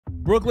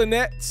Brooklyn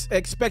Nets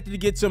expected to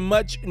get some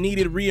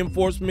much-needed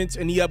reinforcements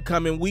in the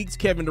upcoming weeks.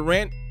 Kevin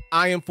Durant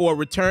eyeing for a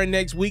return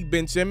next week.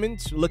 Ben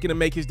Simmons looking to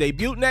make his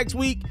debut next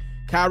week.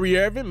 Kyrie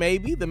Irving,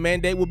 maybe. The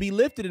mandate will be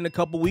lifted in a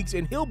couple weeks,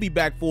 and he'll be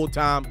back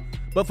full-time.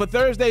 But for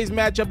Thursday's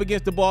matchup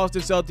against the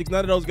Boston Celtics,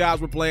 none of those guys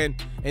were playing,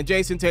 and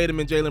Jason Tatum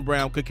and Jaylen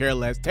Brown could care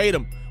less.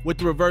 Tatum with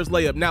the reverse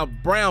layup. Now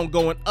Brown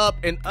going up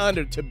and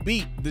under to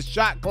beat the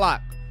shot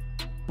clock.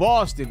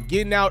 Boston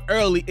getting out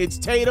early. It's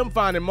Tatum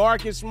finding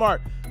Marcus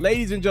Smart.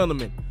 Ladies and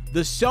gentlemen, the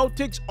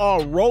Celtics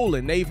are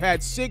rolling. They've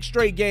had 6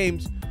 straight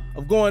games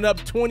of going up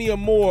 20 or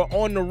more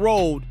on the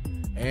road,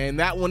 and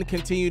that one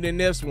continued in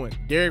this one.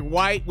 Derek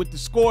White with the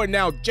score.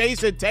 Now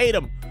Jason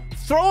Tatum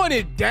throwing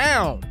it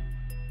down.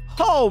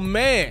 Oh,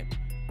 man.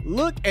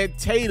 Look at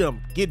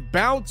Tatum get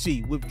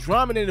bouncy with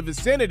Drummond in the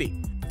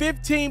vicinity.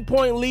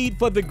 15-point lead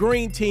for the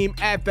green team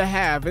at the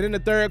half. And in the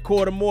third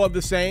quarter, more of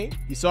the same.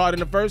 You saw it in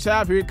the first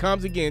half. Here it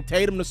comes again.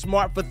 Tatum to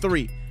Smart for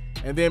 3.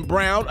 And then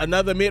Brown,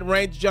 another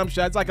mid-range jump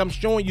shot. It's like I'm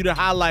showing you the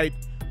highlight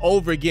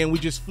over again. We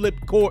just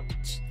flipped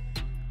courts.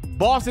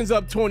 Boston's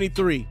up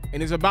 23,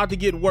 and it's about to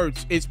get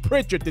worse. It's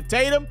Pritchard to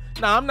Tatum.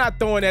 Nah, I'm not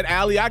throwing that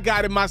alley. I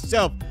got it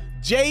myself.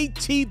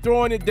 JT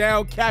throwing it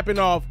down, capping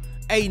off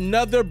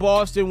another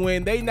Boston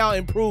win. They now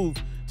improve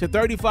to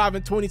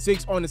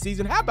 35-26 on the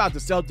season. How about the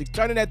Celtics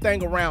turning that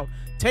thing around?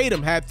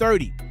 Tatum had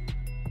 30.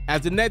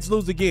 As the Nets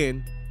lose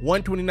again,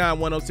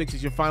 129-106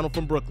 is your final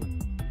from Brooklyn.